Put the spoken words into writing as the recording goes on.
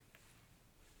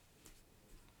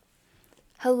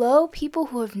Hello, people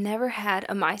who have never had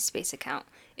a MySpace account.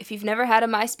 If you've never had a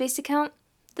MySpace account,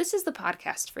 this is the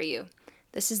podcast for you.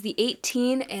 This is the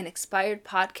 18 and Expired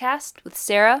podcast with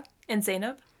Sarah and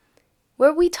Zainab,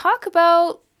 where we talk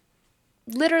about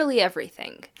literally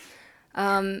everything.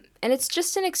 And it's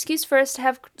just an excuse for us to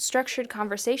have structured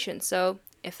conversation. So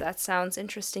if that sounds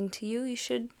interesting to you, you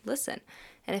should listen.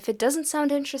 And if it doesn't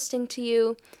sound interesting to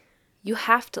you, you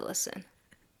have to listen.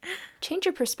 Change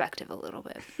your perspective a little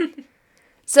bit.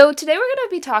 So today we're going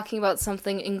to be talking about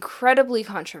something incredibly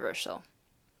controversial.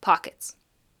 Pockets.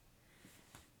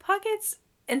 Pockets,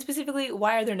 and specifically,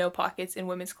 why are there no pockets in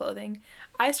women's clothing?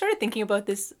 I started thinking about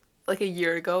this like a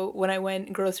year ago when I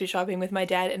went grocery shopping with my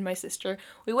dad and my sister.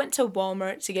 We went to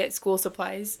Walmart to get school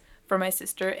supplies for my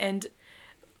sister, and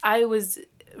I was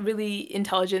really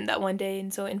intelligent that one day,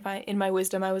 and so in my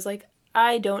wisdom, I was like,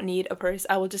 I don't need a purse.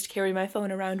 I will just carry my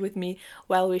phone around with me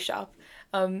while we shop.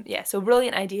 So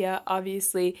brilliant idea,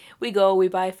 obviously. We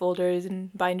buy folders and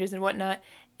binders and whatnot,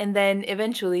 and then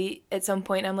eventually, at some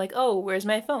point, I'm like, oh, where's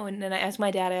my phone? And I asked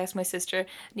my dad, I asked my sister,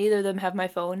 neither of them have my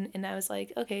phone, and I was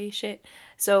like, okay, shit.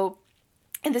 So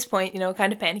at this point,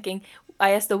 kind of panicking,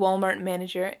 I asked the Walmart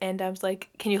manager, and I was like,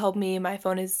 can you help me? My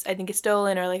phone I think it's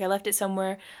stolen, or like I left it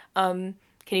somewhere.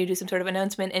 Can you do some sort of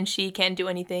announcement? And she can't do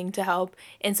anything to help.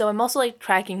 And so I'm also like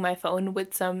tracking my phone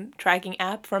with some tracking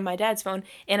app from my dad's phone.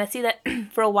 And I see that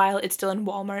for a while it's still in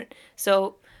Walmart.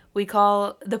 So we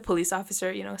call the police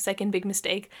officer, second big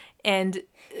mistake. And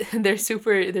they're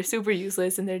super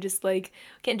useless, and they're just like,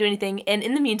 can't do anything. And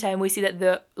in the meantime, we see that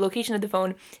the location of the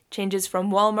phone changes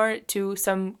from Walmart to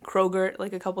some Kroger,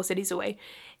 like a couple cities away.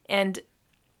 And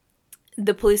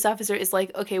the police officer is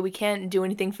like, okay, we can't do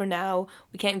anything for now.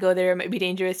 We can't go there. It might be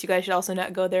dangerous. You guys should also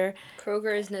not go there.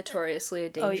 Kroger is notoriously a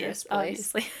dangerous place.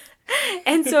 Obviously.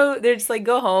 And so they're just like,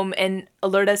 go home and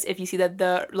alert us if you see that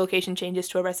the location changes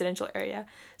to a residential area.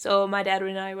 So my dad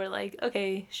and I were like,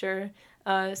 okay, sure.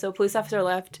 So police officer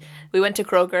left. We went to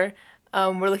Kroger.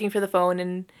 We're looking for the phone,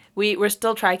 and we're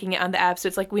still tracking it on the app. So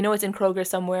it's like, we know it's in Kroger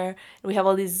somewhere. And we have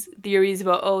all these theories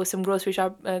about, some grocery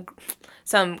shop,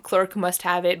 some clerk must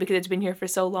have it because it's been here for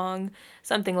so long,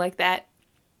 something like that.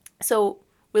 So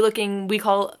we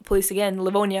call police again,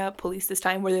 Livonia police this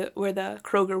time, where the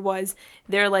Kroger was.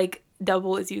 They're like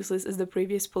double as useless as the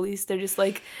previous police. They're just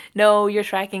like, no, your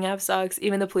tracking app sucks.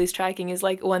 Even the police tracking is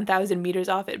like 1,000 meters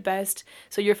off at best.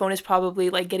 So your phone is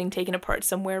probably like getting taken apart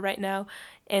somewhere right now.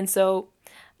 And so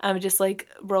I'm just like,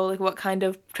 bro, like what kind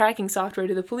of tracking software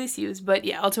do the police use? But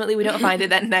yeah, ultimately we don't find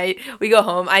it that night. We go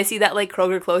home. I see that like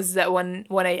Kroger closes at 1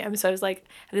 a.m. So I was like,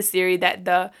 I have this theory that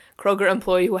the Kroger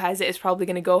employee who has it is probably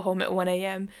going to go home at 1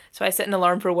 a.m. So I set an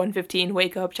alarm for 1:15,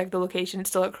 wake up, check the location, it's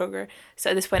still at Kroger.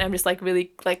 So at this point I'm just like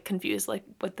really like confused, like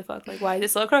what the fuck? Like why is it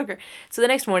still at Kroger? So the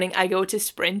next morning I go to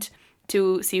Sprint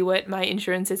to see what my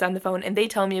insurance is on the phone, and they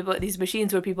tell me about these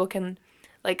machines where people can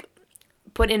like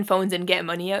put in phones and get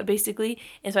money out, basically.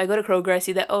 And so I go to Kroger, I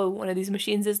see that, one of these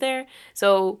machines is there.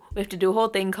 So we have to do a whole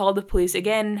thing, call the police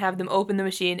again, have them open the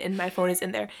machine, and my phone is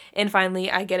in there. And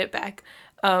finally, I get it back.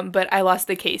 But I lost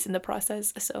the case in the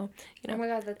process, so, Oh my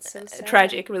god, that's so sad.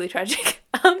 Tragic, really tragic.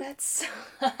 That's so...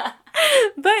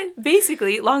 But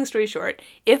basically, long story short,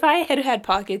 if I had had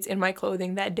pockets in my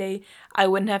clothing that day, I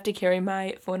wouldn't have to carry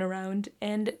my phone around,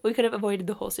 and we could have avoided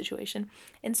the whole situation.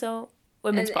 And so,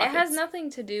 women's pockets. It has nothing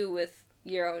to do with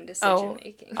your own decision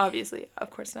making. Obviously, of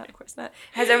course not. It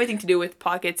has everything to do with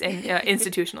pockets and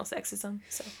institutional sexism.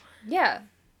 So yeah,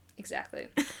 exactly.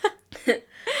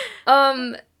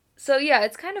 So yeah,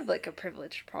 it's kind of like a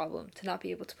privilege problem to not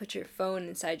be able to put your phone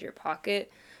inside your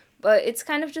pocket, but it's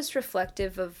kind of just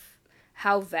reflective of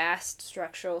how vast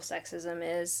structural sexism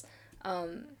is.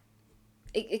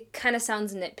 It kind of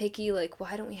sounds nitpicky, like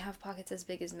why don't we have pockets as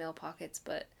big as male pockets,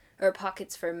 or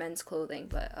pockets for men's clothing,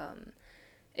 but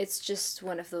it's just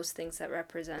one of those things that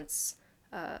represents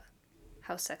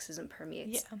how sexism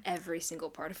permeates every single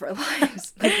part of our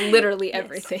lives. Like, literally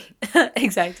everything.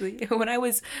 Exactly. When I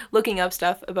was looking up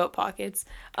stuff about pockets,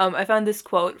 I found this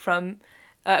quote from...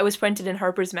 it was printed in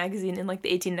Harper's Magazine in like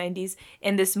the 1890s,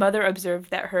 and this mother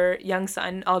observed that her young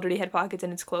son already had pockets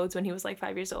in his clothes when he was like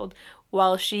 5 years old,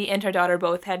 while she and her daughter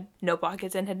both had no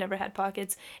pockets and had never had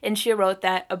pockets. And she wrote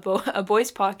that a boy's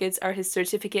pockets are his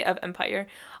certificate of empire.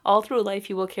 All through life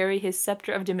he will carry his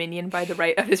scepter of dominion by the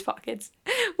right of his pockets,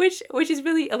 which is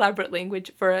really elaborate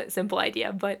language for a simple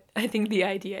idea, but I think the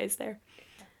idea is there.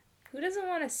 Who doesn't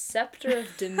want a scepter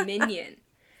of dominion?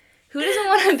 Who doesn't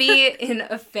want to be in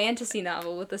a fantasy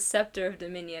novel with a scepter of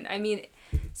dominion? I mean,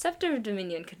 scepter of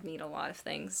dominion could mean a lot of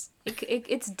things.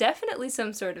 It's definitely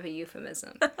some sort of a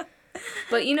euphemism.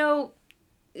 But,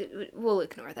 we'll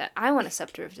ignore that. I want a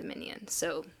scepter of dominion.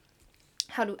 So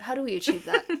How do we achieve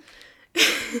that?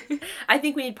 I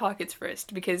think we need pockets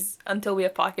first, because until we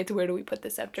have pockets, where do we put the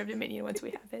scepter of dominion once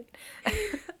we have it?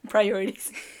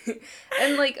 Priorities.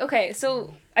 And like, okay,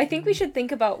 so I think we should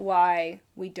think about why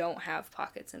we don't have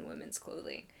pockets in women's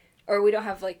clothing, or we don't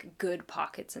have like good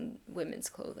pockets in women's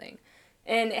clothing.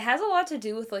 And it has a lot to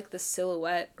do with like the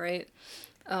silhouette, right?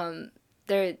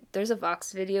 There's a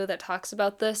Vox video that talks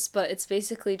about this, but it's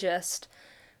basically just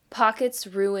pockets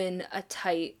ruin a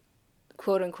tight,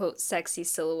 quote unquote, sexy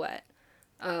silhouette.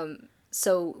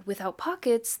 So without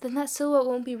pockets, then that silhouette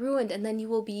won't be ruined, and then you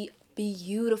will be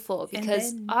beautiful,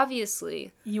 because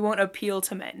obviously you won't appeal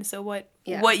to men. So what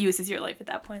use is your life at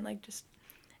that point? Like, just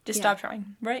stop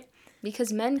trying, right?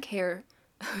 Because men care.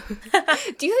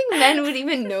 Do you think men would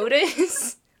even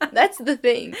notice? That's the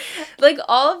thing. Like,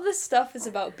 all of this stuff is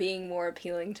about being more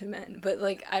appealing to men, but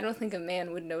like, I don't think a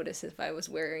man would notice if I was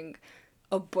wearing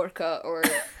a burqa or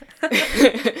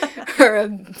or a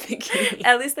bikini.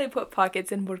 At least they put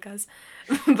pockets in burqas.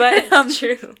 But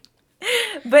true.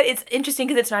 But it's interesting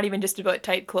because it's not even just about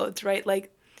tight clothes, right?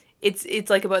 Like, it's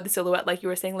like about the silhouette, like you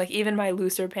were saying. Like, even my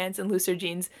looser pants and looser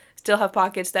jeans still have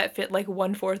pockets that fit like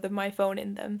 1/4 of my phone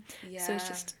in them. Yeah. So it's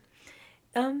just,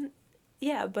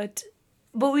 yeah. But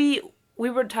we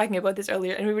were talking about this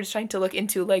earlier, and we were just trying to look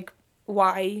into like,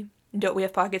 why don't we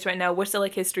have pockets right now? What's the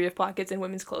like history of pockets in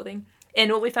women's clothing? And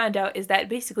what we found out is that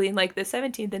basically in like the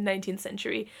 17th and 19th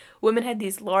century, women had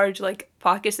these large like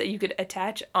pockets that you could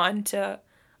attach onto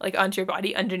your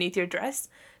body underneath your dress.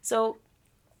 So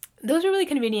those are really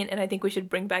convenient, and I think we should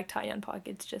bring back tie-on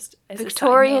pockets just as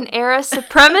Victorian era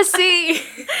supremacy.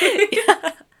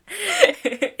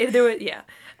 If there were, yeah.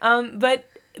 But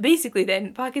basically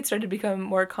then pockets started to become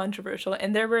more controversial,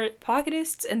 and there were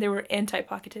pocketists and there were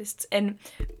anti-pocketists, and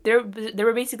there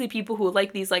were basically people who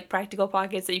like these like practical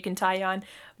pockets that you can tie on.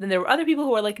 Then there were other people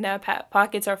who were like, nah,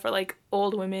 pockets are for like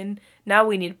old women, now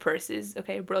we need purses.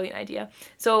 Okay, brilliant idea.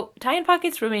 So tie-in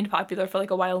pockets remained popular for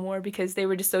like a while more because they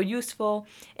were just so useful,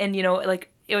 and you know,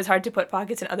 like, it was hard to put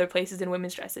pockets in other places in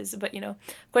women's dresses. But you know,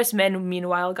 of course, men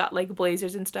meanwhile got like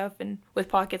blazers and stuff, and with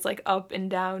pockets like up and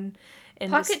down.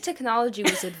 Pocket technology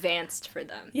was advanced for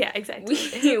them. Yeah, exactly.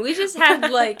 We just had,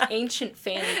 like, ancient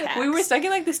fanny packs. We were stuck in,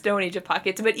 like, the Stone Age of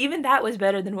pockets, but even that was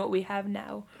better than what we have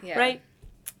now, right?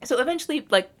 So eventually,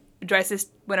 like, dresses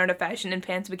went out of fashion and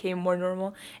pants became more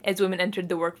normal as women entered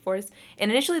the workforce. And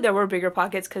initially there were bigger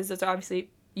pockets because those are obviously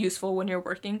useful when you're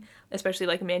working, especially,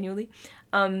 like, manually.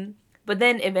 But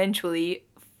then eventually,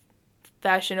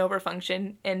 fashion over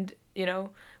function, and, you know,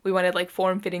 we wanted, like,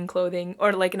 form-fitting clothing,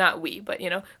 or, like, not we, but,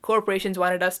 you know, corporations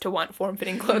wanted us to want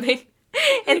form-fitting clothing.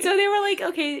 And so they were like,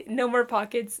 okay, no more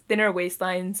pockets, thinner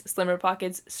waistlines, slimmer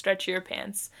pockets, stretchier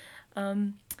pants.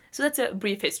 So that's a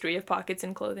brief history of pockets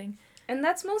in clothing. And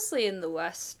that's mostly in the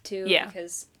West, too,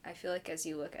 because I feel like as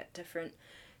you look at different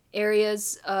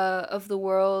areas of the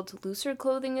world, looser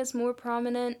clothing is more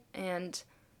prominent, and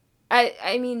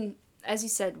I mean, as you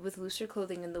said, with looser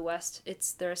clothing in the West,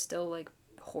 there are still, like,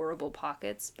 horrible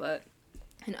pockets, but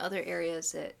in other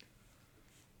areas it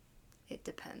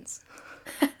depends.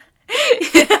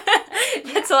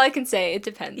 That's all I can say. It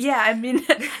depends. Yeah, I mean,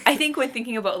 I think when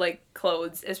thinking about, like,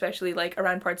 clothes, especially, like,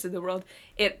 around parts of the world,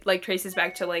 it, like, traces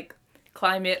back to, like,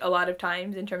 climate a lot of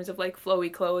times in terms of, like,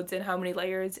 flowy clothes and how many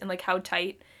layers and, like, how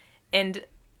tight. And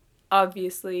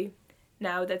obviously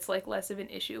now that's, like, less of an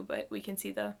issue, but we can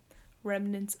see the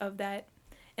remnants of that.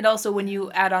 And also when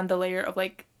you add on the layer of,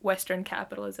 like, Western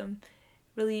capitalism,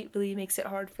 really, really makes it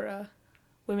hard for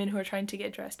women who are trying to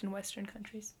get dressed in Western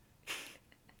countries.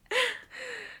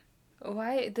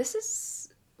 Why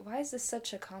is this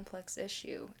such a complex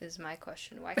issue, is my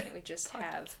question. Why can't we just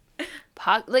have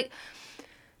like,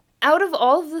 out of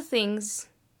all of the things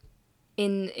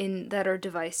in that are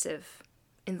divisive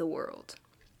in the world,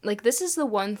 like, this is the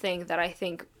one thing that I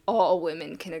think all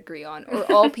women can agree on,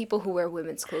 or all people who wear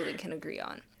women's clothing can agree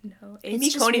on. No,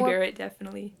 Amy Coney Barrett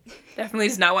definitely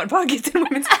does not want pockets in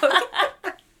women's clothing.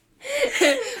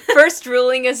 First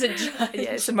ruling as a judge.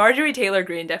 Yes, Marjorie Taylor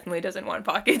Greene definitely doesn't want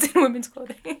pockets in women's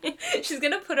clothing. She's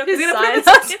gonna put up a sign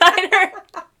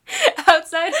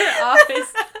outside her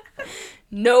office.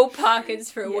 No pockets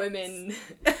for women.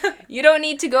 You don't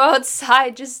need to go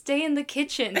outside. Just stay in the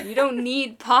kitchen. You don't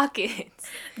need pockets.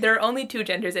 There are only two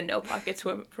genders and no pockets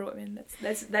for women.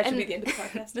 That should be the end of the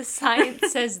podcast. The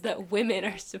science says that women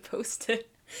are supposed to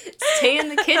stay in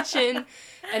the kitchen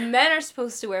and men are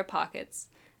supposed to wear pockets.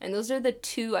 And those are the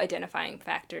two identifying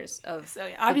factors of. So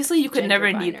yeah, obviously you could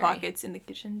never binary. need pockets in the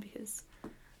kitchen, because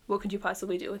what could you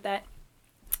possibly do with that?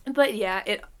 But yeah,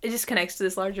 it just connects to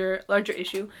this larger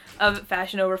issue of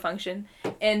fashion over function,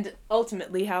 and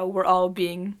ultimately how we're all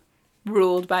being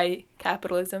ruled by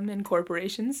capitalism and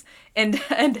corporations, and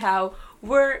how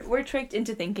we're tricked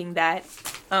into thinking that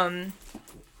we're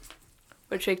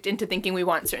tricked into thinking we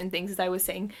want certain things, as I was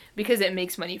saying, because it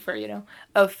makes money for,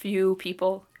 a few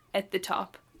people at the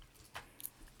top.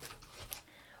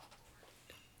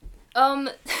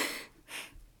 But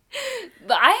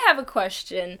I have a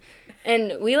question,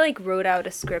 and we wrote out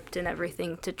a script and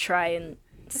everything to try and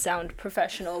sound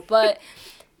professional, but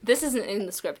this isn't in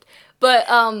the script. But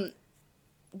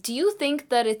do you think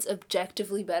that it's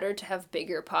objectively better to have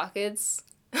bigger pockets?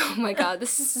 Oh my god,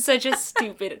 this is such a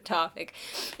stupid topic.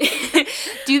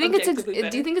 Do you think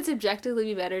it's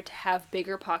objectively better to have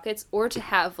bigger pockets or to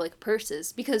have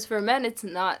purses? Because for men it's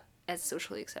not as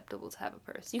socially acceptable to have a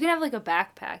purse. You can have a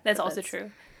backpack. That's also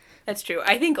true. That's true.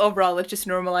 I think overall, let's just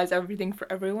normalize everything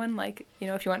for everyone.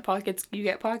 If you want pockets, you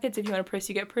get pockets. If you want a purse,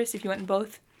 you get a purse. If you want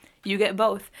both, you get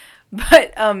both.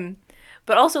 But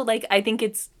also, I think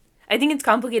it's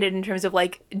complicated in terms of,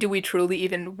 do we truly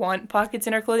even want pockets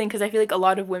in our clothing? Because I feel like a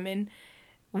lot of women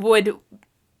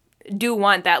do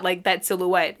want that, that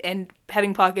silhouette, and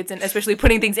having pockets, and especially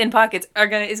putting things in pockets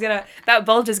that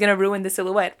bulge is gonna ruin the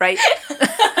silhouette, right?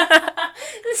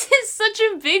 This is such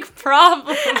a big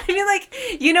problem. I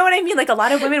mean, you know what I mean? A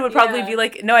lot of women would probably be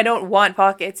like, no, I don't want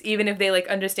pockets, even if they,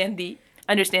 understand the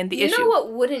issue. You know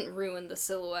what wouldn't ruin the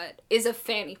silhouette is a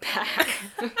fanny pack.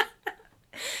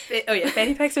 Oh yeah,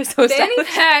 fanny packs are so Fanny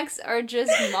stylish. packs are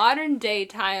just modern day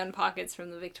tie-on pockets from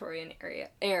the Victorian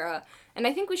era, and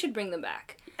I think we should bring them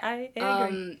back. I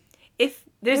agree. If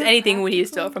there's anything we use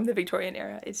still from the Victorian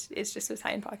era, it's just those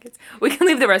tie-in pockets. We can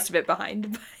leave the rest of it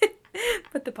behind,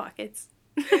 but the pockets.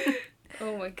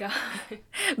 Oh my god.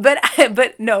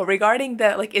 But no, regarding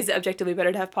the is it objectively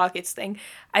better to have pockets thing,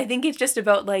 I think it's just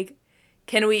about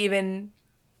can we even.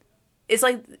 It's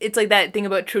like that thing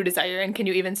about true desire, and can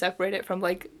you even separate it from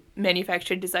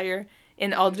manufactured desire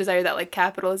and all the desire that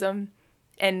capitalism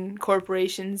and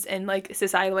corporations and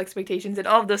societal expectations and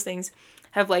all of those things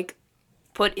have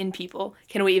put in people?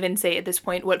 Can we even say at this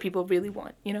point what people really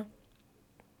want,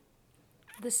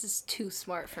 This is too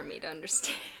smart for me to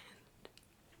understand.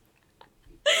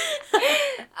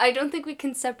 I don't think we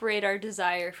can separate our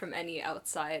desire from any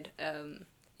outside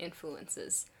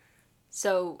influences.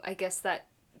 So I guess that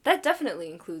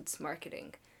definitely includes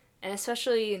marketing. And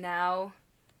especially now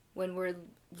when we're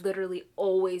literally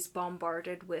always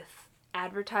bombarded with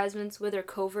advertisements, whether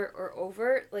covert or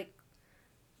overt,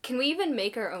 can we even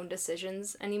make our own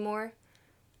decisions anymore?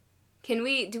 Do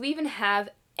we even have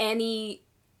any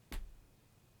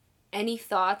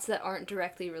thoughts that aren't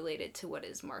directly related to what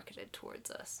is marketed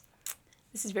towards us?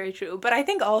 This is very true. But I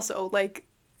think also,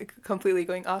 completely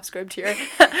going off script here,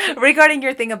 regarding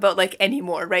your thing about,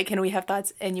 anymore, right? Can we have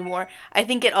thoughts anymore? I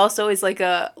think it also is,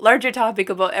 a larger topic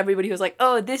about everybody who's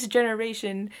oh, this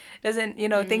generation doesn't,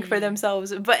 think for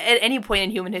themselves. But at any point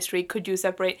in human history, could you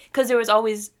separate? Because there was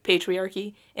always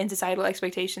patriarchy and societal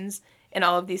expectations and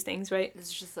all of these things, right?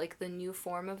 It's just, the new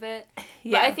form of it.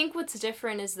 Yeah. But I think what's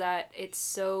different is that it's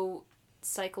so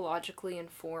psychologically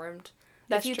informed.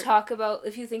 That's true.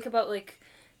 If you think about,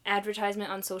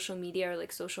 advertisement on social media or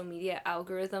social media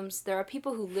algorithms, there are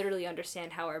people who literally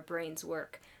understand how our brains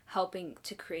work, helping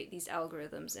to create these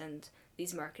algorithms and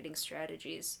these marketing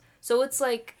strategies. So it's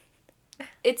a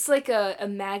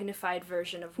magnified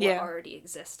version of what already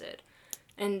existed.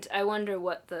 And I wonder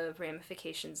what the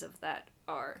ramifications of that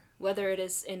are. Whether it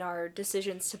is in our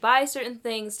decisions to buy certain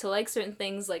things, to like certain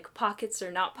things, like pockets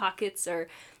or not pockets, or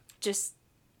just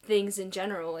things in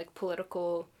general, like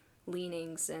political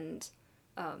leanings and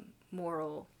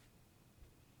moral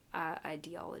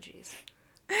ideologies.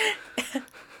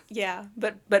 Yeah,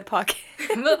 but pockets.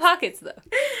 But pockets, though.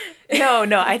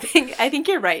 No, I think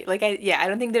you're right. I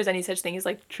don't think there's any such thing as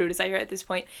true desire at this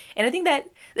point. And I think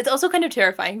that it's also kind of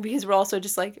terrifying because we're also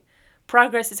just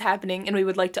progress is happening, and we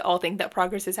would like to all think that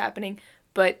progress is happening,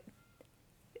 but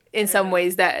in some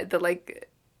ways that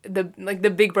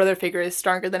the big brother figure is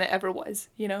stronger than it ever was,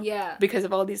 Yeah. because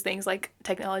of all these things like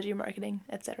technology, marketing,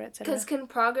 etc., etc. Because can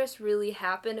progress really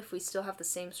happen if we still have the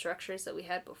same structures that we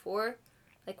had before?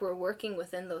 We're working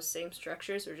within those same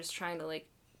structures. We're just trying to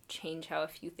change how a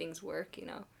few things work.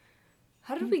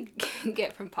 How did we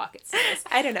get from pockets to this?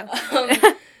 I don't know.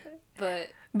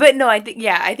 But no, I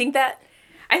think that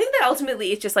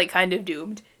ultimately it's just kind of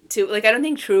doomed to I don't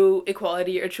think true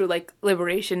equality or true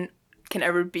liberation can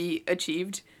ever be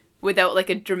achieved without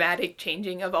a dramatic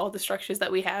changing of all the structures that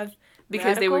we have,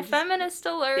 because radical they were feminist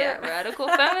alert. Yeah. Radical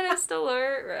feminist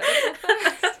alert. Radical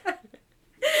feminist.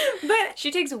 But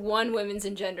she takes one women's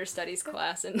and gender studies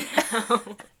class, and now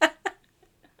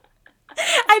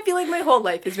I feel like my whole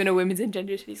life has been a women's and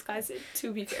gender studies class,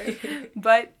 to be fair.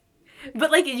 But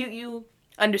But, like, you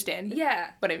understand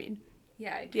Yeah. what I mean.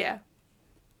 Yeah, I do. Yeah.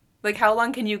 Like, how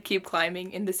long can you keep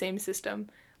climbing in the same system?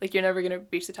 Like, you're never going to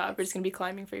reach the top. You're just going to be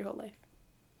climbing for your whole life.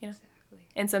 You know? Exactly.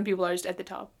 And some people are just at the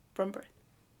top from birth.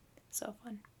 So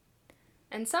fun.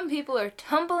 And some people are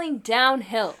tumbling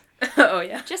downhill. Oh,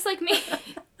 yeah. Just like me.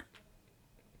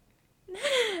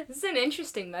 This is an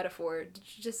interesting metaphor. Did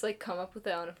you just, like, come up with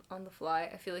it on the fly?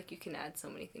 I feel like you can add so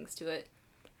many things to it.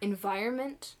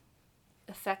 Environment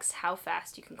affects how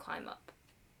fast you can climb up.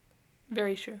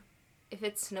 Very true. If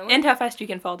it's snowing... And how fast you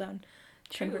can fall down.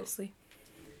 True. Conversely.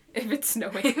 If it's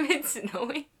snowing. If it's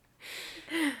snowing.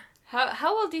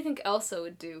 How well do you think Elsa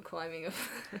would do climbing up?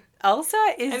 Elsa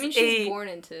is I mean, she's born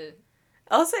into...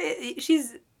 Elsa,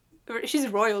 she's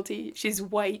royalty. She's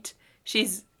white.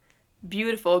 She's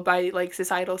beautiful by, like,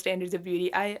 societal standards of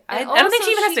beauty. I don't think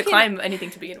she even has to climb anything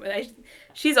to begin with.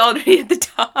 She's already at the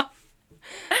top.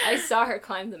 I saw her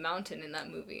climb the mountain in that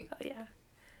movie. Oh, yeah.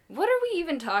 What are we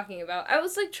even talking about? I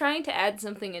was, like, trying to add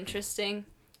something interesting.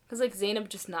 Because, like, Zainab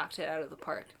just knocked it out of the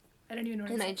park. I don't even know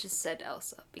what And I just said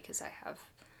Elsa because I have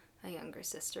a younger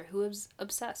sister who is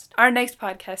obsessed. Our next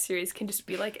podcast series can just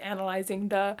be, like, analyzing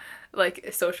the,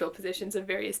 like, social positions of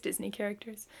various Disney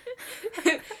characters.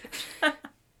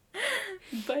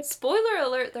 But spoiler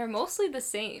alert, they're mostly the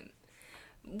same.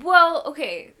 Well,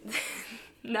 okay.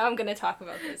 Now I'm gonna talk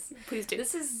about this. Please do.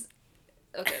 This is...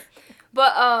 Okay.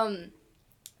 But,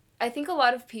 I think a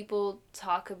lot of people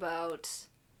talk about,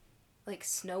 like,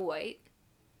 Snow White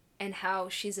and how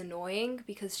she's annoying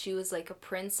because she was, like, a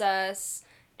princess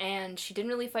and she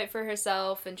didn't really fight for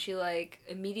herself and she, like,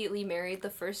 immediately married the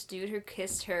first dude who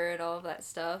kissed her and all of that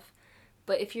stuff.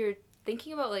 But if you're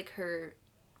thinking about, like, her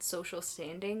social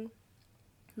standing,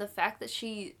 the fact that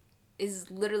she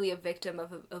is literally a victim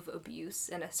of abuse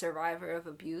and a survivor of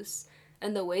abuse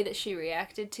and the way that she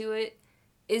reacted to it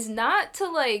is not to,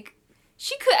 like...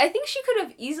 I think she could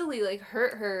have easily, like,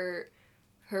 hurt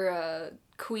her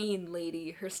queen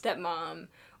lady, her stepmom,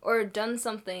 or done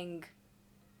something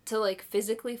to, like,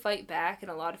 physically fight back, and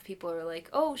a lot of people are like,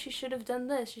 oh, she should have done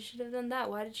this, she should have done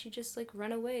that, why did she just, like,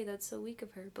 run away, that's so weak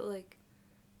of her, but, like,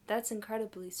 that's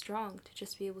incredibly strong to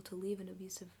just be able to leave an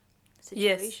abusive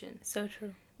situation. Yes, so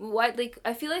true. Why, like,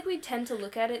 I feel like we tend to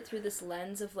look at it through this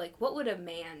lens of, like, what would a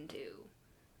man do?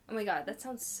 Oh my god, that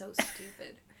sounds so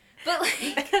stupid. But,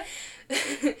 like,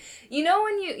 you know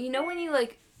when you,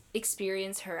 like,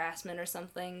 experience harassment or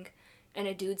something, and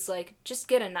a dude's like, just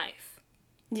get a knife.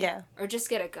 Yeah. Or just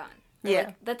get a gun. Or,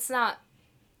 Yeah. Like,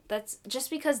 that's, just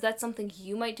because that's something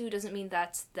you might do doesn't mean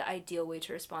that's the ideal way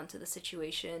to respond to the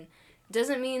situation.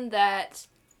 Doesn't mean that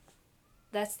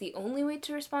that's the only way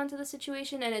to respond to the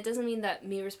situation, and it doesn't mean that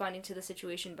me responding to the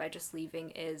situation by just leaving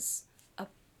is a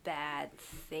bad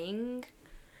thing.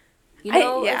 You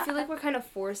know, I feel like we're kind of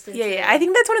forced into... Yeah. I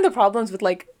think that's one of the problems with,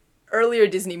 like, earlier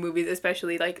Disney movies,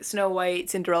 especially, like, Snow White,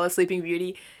 Cinderella, Sleeping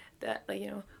Beauty, that, like, you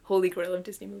know, holy grail of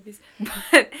Disney movies.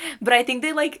 But I think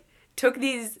they, like, took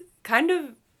these kind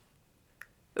of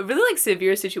really, like,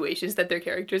 severe situations that their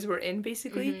characters were in,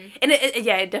 basically. Mm-hmm. And,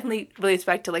 it definitely relates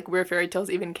back to, like, where fairy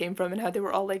tales even came from and how they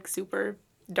were all, like, super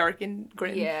dark and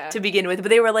grim to begin with. But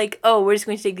they were like, oh, we're just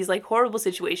going to take these, like, horrible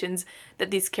situations that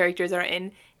these characters are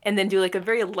in and then do, like, a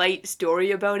very light story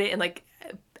about it and, like,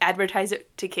 advertise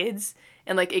it to kids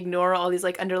and, like, ignore all these,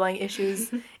 like, underlying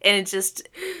issues. And it just,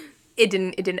 it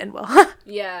didn't end well.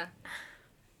 Yeah.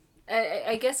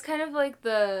 I guess kind of, like,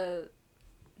 the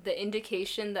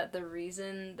indication that the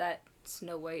reason that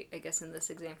Snow White, I guess in this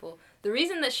example, the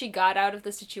reason that she got out of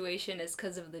the situation is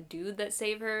because of the dude that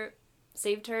saved her.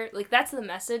 Like, that's the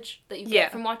message that you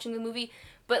get from watching the movie.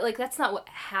 But, like, that's not what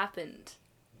happened.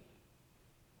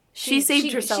 She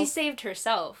saved herself. She saved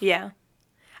herself. Yeah.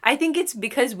 I think it's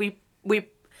because we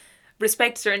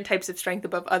respect certain types of strength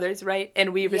above others, right?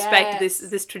 And we respect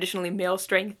this traditionally male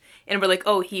strength. And we're like,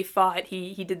 oh, he fought.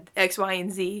 He did X, Y,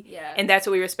 and Z. Yeah. And that's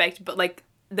what we respect. But, like,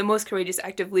 the most courageous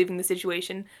act of leaving the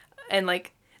situation, and,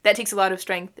 like, that takes a lot of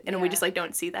strength. And we just, like,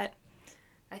 don't see that.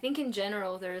 I think in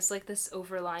general, there's, like, this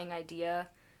overlying idea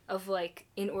of, like,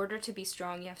 in order to be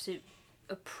strong, you have to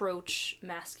approach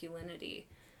masculinity.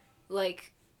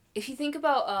 Like, if you think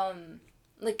about,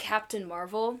 like, Captain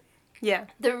Marvel... Yeah.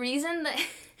 The reason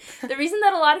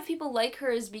that a lot of people like her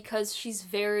is because she's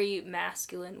very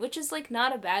masculine, which is, like,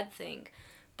 not a bad thing.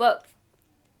 But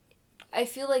I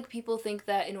feel like people think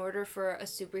that in order for a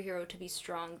superhero to be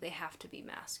strong, they have to be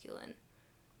masculine.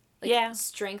 Like,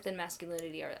 strength and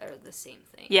masculinity are the same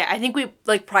thing. Yeah, I think we,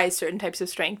 like, prize certain types of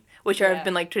strength, which have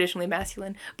been, like, traditionally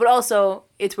masculine. But also,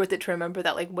 it's worth it to remember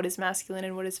that, like, what is masculine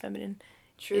and what is feminine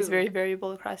is very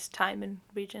variable across time and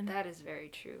region. That is very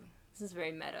true. This is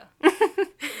very meta.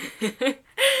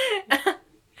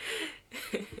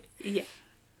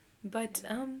 But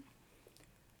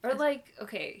Or like,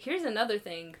 okay, here's another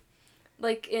thing.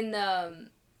 Like in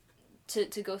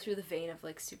to go through the vein of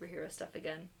like superhero stuff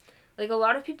again. Like a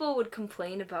lot of people would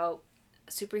complain about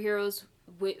superheroes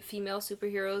with female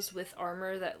superheroes with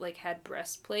armor that like had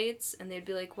breastplates, and they'd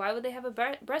be like, why would they have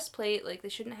a breastplate? Like they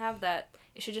shouldn't have that.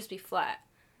 It should just be flat.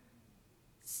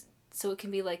 So it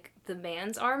can be like the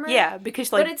man's armor. Yeah,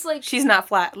 because like, but it's like, she's not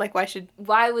flat. Like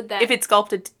why would that, if it's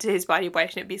sculpted to his body, why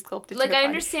shouldn't it be sculpted like to her I body?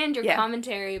 understand your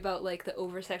commentary about like the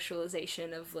over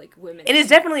sexualization of like women. It is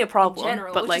definitely a problem in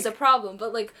general, but which like, is a problem,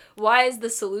 but like why is the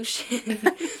solution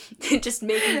just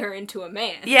making her into a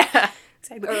man? Yeah,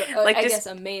 exactly. Or like I just, guess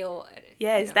a male.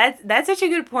 Yes, You know. that's such a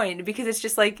good point, because it's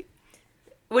just like,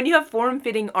 when you have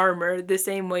form-fitting armor, the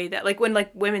same way that, like, when, like,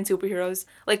 women superheroes,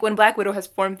 like, when Black Widow has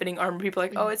form-fitting armor, people are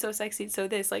like, oh, it's so sexy, it's so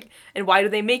this, like, and why do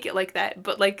they make it like that?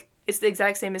 But, like, it's the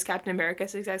exact same as Captain America,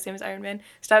 it's the exact same as Iron Man.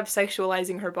 Stop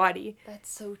sexualizing her body. That's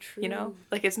so true. You know?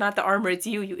 Like, it's not the armor, it's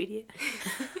you idiot.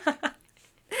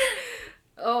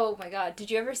 Oh my god,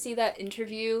 did you ever see that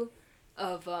interview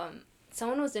of,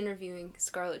 someone was interviewing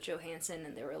Scarlett Johansson,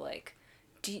 and they were like,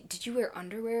 did you wear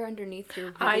underwear underneath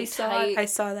your really tight... I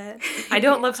saw that. I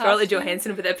don't love Scarlett costume?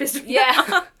 Johansson, but that pissed me Yeah.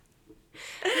 off.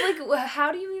 Like,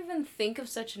 how do you even think of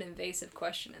such an invasive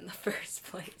question in the first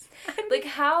place? Like,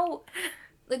 how...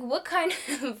 Like, what kind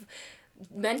of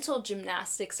mental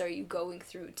gymnastics are you going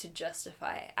through to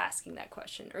justify asking that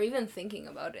question? Or even thinking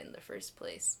about it in the first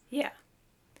place? Yeah.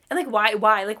 And, like,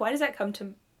 why? Like, why does that come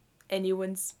to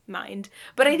anyone's mind?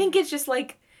 But I think it's just,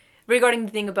 like, regarding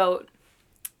the thing about...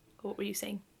 What were you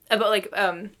saying? About, like,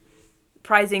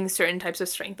 prizing certain types of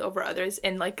strength over others,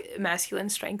 and, like, masculine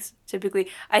strengths, typically.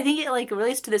 I think it, like,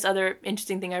 relates to this other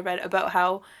interesting thing I read about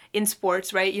how in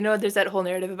sports, right? You know, there's that whole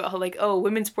narrative about how, like, oh,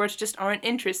 women's sports just aren't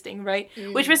interesting, right?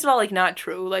 Which, first of all, like, not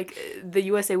true. Like, the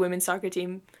USA women's soccer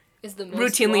team Is the most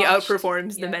routinely watched.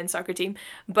 outperforms the men's soccer team.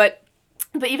 But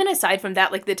even aside from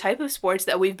that, like, the type of sports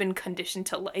that we've been conditioned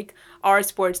to like are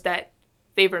sports that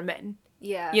favor men.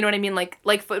 Yeah. You know what I mean?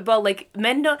 Like football, like,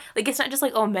 men don't, like, it's not just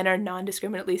like, oh, men are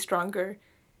non-discriminately stronger,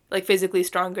 like, physically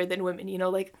stronger than women, you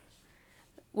know, like,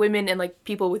 women and, like,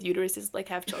 people with uteruses, like,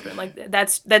 have children, like,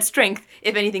 that's strength,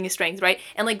 if anything is strength, right?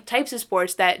 And, like, types of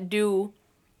sports that do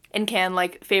and can,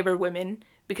 like, favor women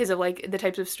because of, like, the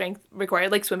types of strength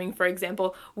required, like swimming, for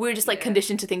example, we're just, like,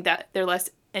 conditioned to think that they're less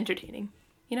entertaining,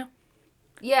 you know?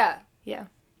 Yeah. Yeah.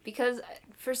 Because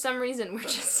for some reason we're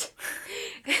just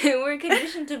we're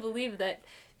conditioned to believe that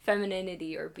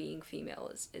femininity or being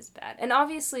female is bad. And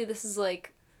obviously this is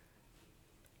like,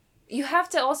 you have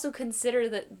to also consider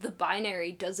that the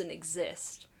binary doesn't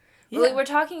exist. Yeah. Like, we're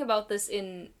talking about this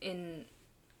in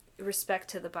respect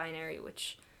to the binary,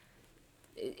 which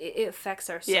it affects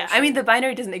our social... Yeah, I mean, the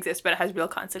binary doesn't exist, but it has real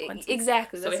consequences.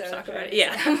 Exactly. So That's we have what to talk about it.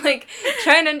 Yeah. I'm like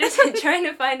trying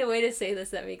to find a way to say this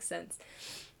that makes sense.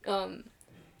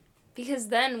 Because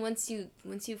then once you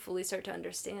fully start to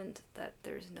understand that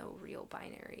there's no real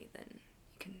binary, then you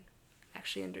can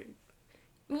actually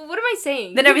what am I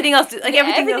saying? Then everything else, like,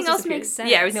 everything else makes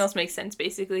sense. Yeah, everything else makes sense,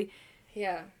 basically.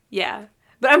 Yeah. Yeah.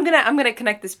 But I'm gonna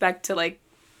connect this back to, like,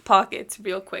 pockets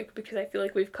real quick, because I feel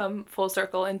like we've come full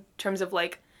circle in terms of,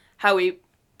 like, how we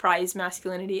prize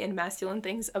masculinity and masculine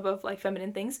things above, like,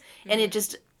 feminine things. And it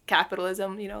just,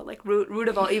 capitalism, you know, like, root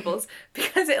of all evils,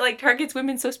 because it, like, targets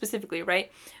women so specifically, right?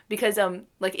 Because,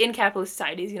 like, in capitalist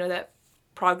societies, you know, that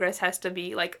progress has to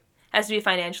be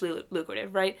financially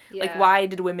lucrative, right? Yeah. Like, why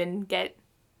did women get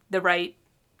the right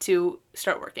to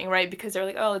start working, right? Because they're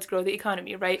like, oh, let's grow the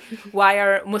economy, right? Why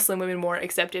are Muslim women more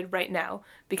accepted right now?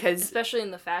 Because... Especially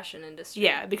in the fashion industry.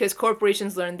 Yeah, because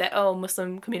corporations learned that, oh,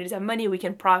 Muslim communities have money, we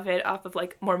can profit off of,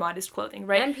 like, more modest clothing,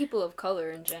 right? And people of color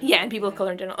in general. Yeah, and people of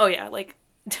color in general. Oh, yeah, like,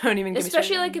 don't even get me started.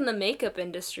 Especially, like, in the makeup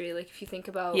industry, like, if you think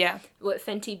about what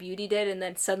Fenty Beauty did, and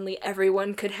then suddenly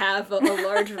everyone could have a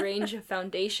large range of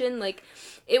foundation, like,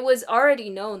 it was already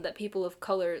known that people of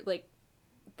color, like,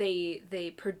 they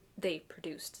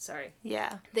produced, sorry.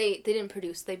 Yeah. They didn't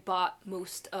produce, they bought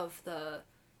most of the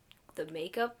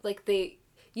makeup. Like,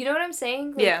 you know what I'm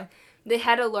saying? Like, yeah. They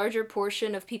had a larger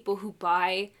portion of people who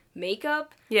buy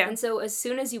makeup. Yeah. And so as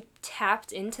soon as you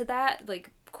tapped into that, like,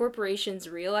 corporations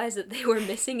realized that they were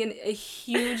missing a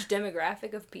huge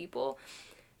demographic of people.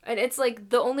 And it's like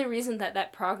the only reason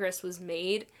that progress was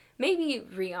made, maybe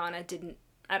Rihanna didn't,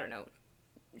 I don't know,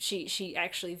 she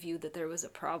actually viewed that there was a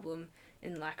problem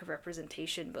in lack of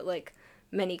representation, but, like,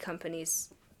 many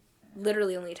companies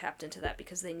literally only tapped into that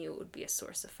because they knew it would be a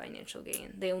source of financial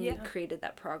gain. They only created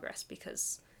that progress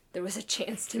because there was a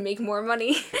chance to make more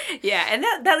money. Yeah, and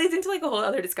that leads into, like, a whole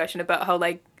other discussion about how,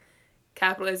 like,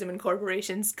 capitalism and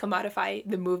corporations commodify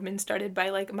the movement started by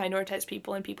like minoritized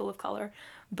people and people of color.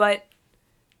 But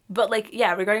like,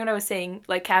 yeah, regarding what I was saying,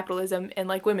 like capitalism and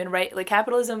like women, right? Like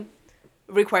capitalism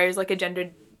requires like a gender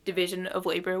division of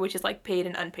labor, which is like paid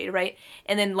and unpaid, right?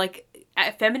 And then like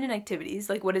feminine activities,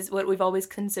 like what we've always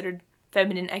considered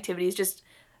feminine activities, just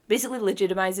basically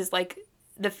legitimizes like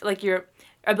your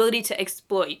ability to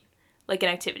exploit like an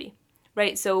activity,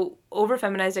 right? So over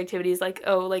feminized activities like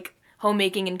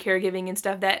homemaking and caregiving and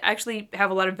stuff that actually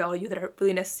have a lot of value that are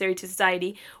really necessary to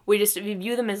society, we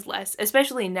view them as less,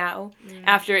 especially now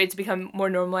after it's become more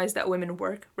normalized that women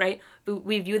work, right?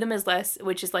 We view them as less,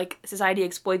 which is like society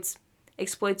exploits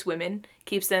women,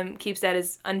 keeps that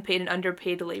as unpaid and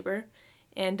underpaid labor,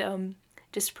 and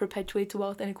just perpetuates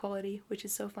wealth inequality, which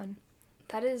is so fun.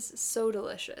 That is so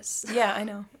delicious. Yeah, I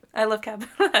know. I love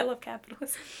I love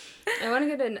capitalism. I want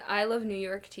to get an I Love New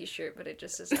York t-shirt, but it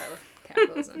just says I Love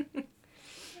Capitalism.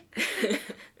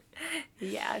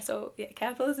 Yeah, so yeah,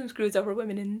 capitalism screws over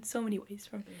women in so many ways,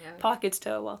 from pockets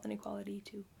to wealth inequality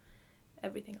to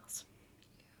everything else.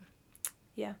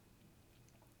 Yeah.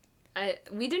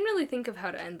 We didn't really think of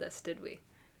how to end this, did we?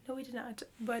 No, we did not.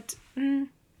 But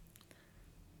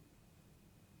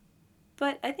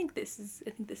I think this is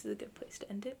a good place to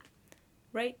end it,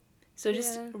 right? So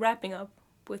just wrapping up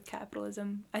with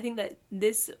capitalism, I think that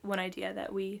this one idea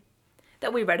that we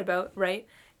read about, right,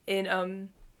 in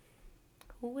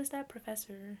who was that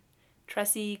professor?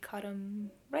 Tressie Cottom,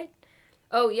 right?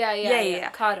 Oh, yeah.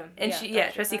 Cottom. And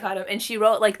Tressie Cottom. And she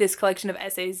wrote, like, this collection of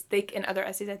essays, and other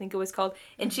essays, I think it was called.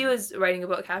 And she was writing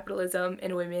about capitalism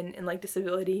and women and, like,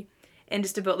 disability. And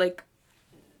just about, like,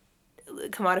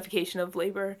 commodification of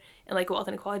labor and, like, wealth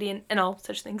inequality and all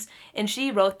such things. And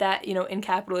she wrote that, in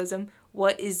capitalism,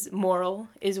 what is moral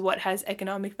is what has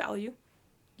economic value.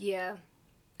 Yeah.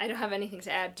 I don't have anything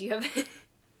to add. Do you have...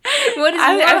 What is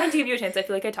I want to give you a chance. I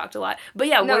feel like I talked a lot. But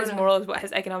yeah, what is moral is what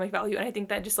has economic value. And I think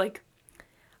that just, like...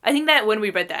 I think that when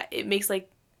we read that, it makes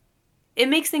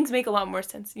things make a lot more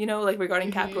sense, like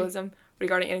regarding capitalism,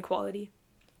 regarding inequality.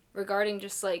 Regarding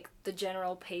just, like, the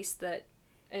general pace that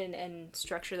and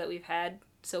structure that we've had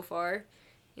so far,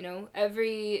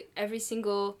 every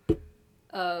single,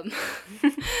 oh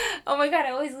my god, I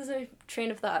always lose my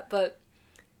train of thought, but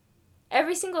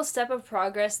every single step of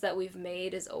progress that we've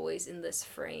made is always in this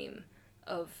frame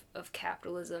of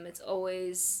capitalism. It's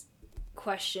always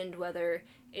questioned whether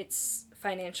it's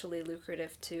financially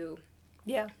lucrative to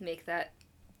make that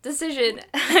decision.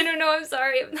 I don't know, I'm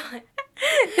sorry,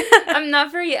 I'm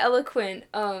not very eloquent,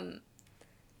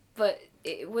 but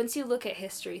once you look at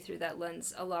history through that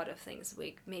lens, a lot of things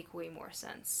make way more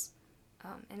sense,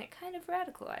 and it kind of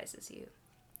radicalizes you.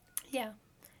 Yeah,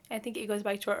 I think it goes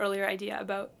back to our earlier idea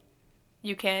about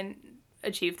you can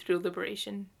achieve through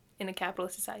liberation in a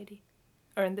capitalist society,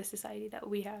 or in this society that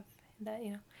we have, that,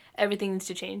 everything needs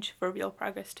to change for real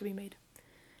progress to be made,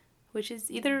 which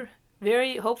is either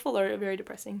very hopeful or very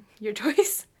depressing. Your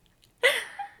choice.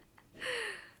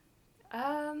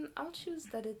 I'll choose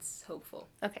that it's hopeful.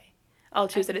 Okay. I'll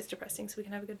choose that it's depressing so we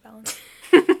can have a good balance.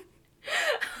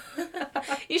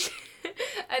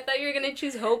 I thought you were going to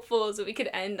choose hopeful so we could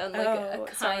end on, like, a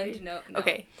kind note. No.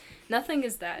 Okay. Nothing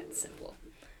is that simple.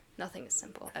 Nothing is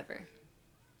simple, ever.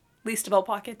 Least of all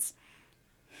pockets.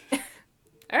 All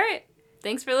right.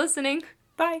 Thanks for listening.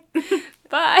 Bye.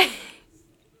 Bye.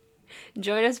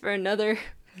 Join us for another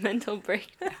mental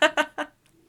break.